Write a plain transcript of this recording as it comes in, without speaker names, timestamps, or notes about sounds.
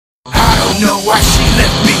know why she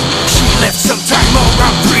left me. She left sometime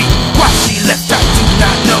around 3. Why she left I do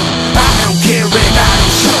not know. I don't care and I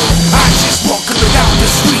don't show. I just walk her down the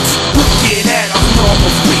streets, looking at all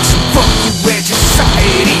normal freaks. Fuck you and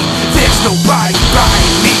society, there's nobody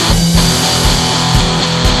buying me.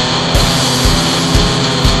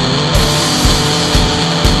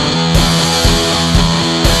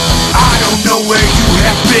 I don't know where you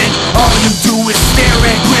have been. All you do is stare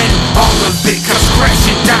and grin. All of it comes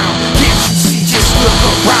crashing down. Can't you see, just look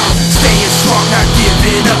around. Staying strong, not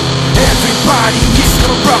giving up. Everybody is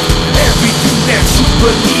corrupt. Everything that you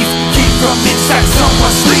believe came from inside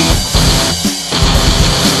someone's sleep.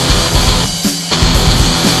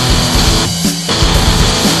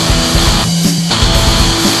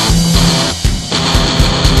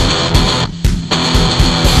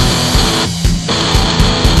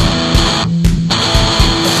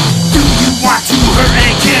 Do you want to hurt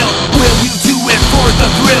and kill? Will you do it for the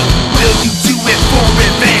thrill? Will you do it for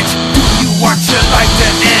revenge? Do you want your life to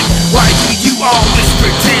end? Why do you always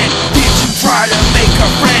pretend? Did you try to make a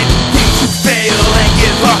friend? Did you fail and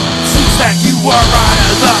give up? Seems like you are out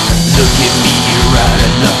of luck. Look at me, you're out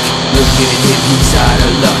of luck. Look at him, he's out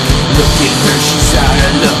of luck. Look at her, she's out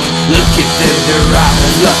of luck. Look at them, they're out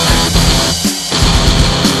of luck.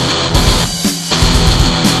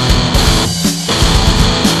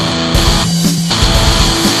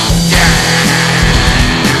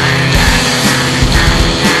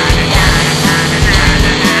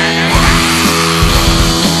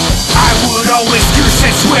 Always curse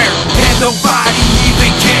and swear, and nobody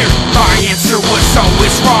even cared. My answer was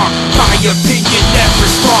always wrong, my opinion never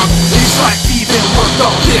strong. Is life even worth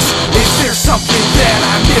all this? Is there something that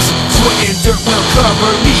I miss? Sweat and dirt will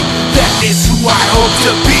cover me, that is who I hope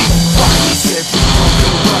to be. Why is everyone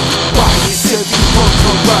corrupt? Why is everyone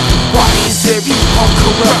corrupt? Why is everyone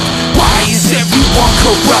corrupt? Why is everyone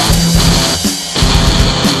corrupt?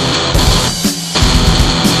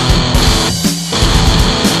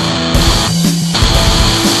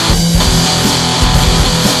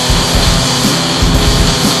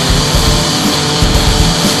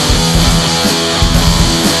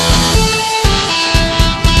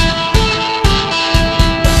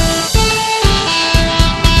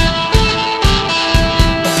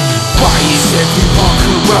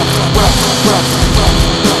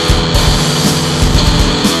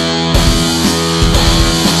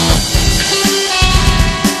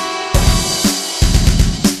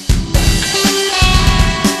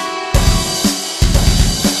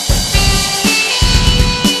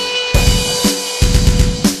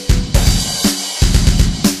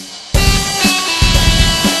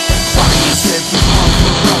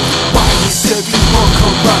 Everyone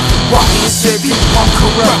corrupt. Why is everyone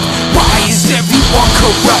corrupt? Why is everyone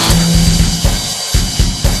corrupt?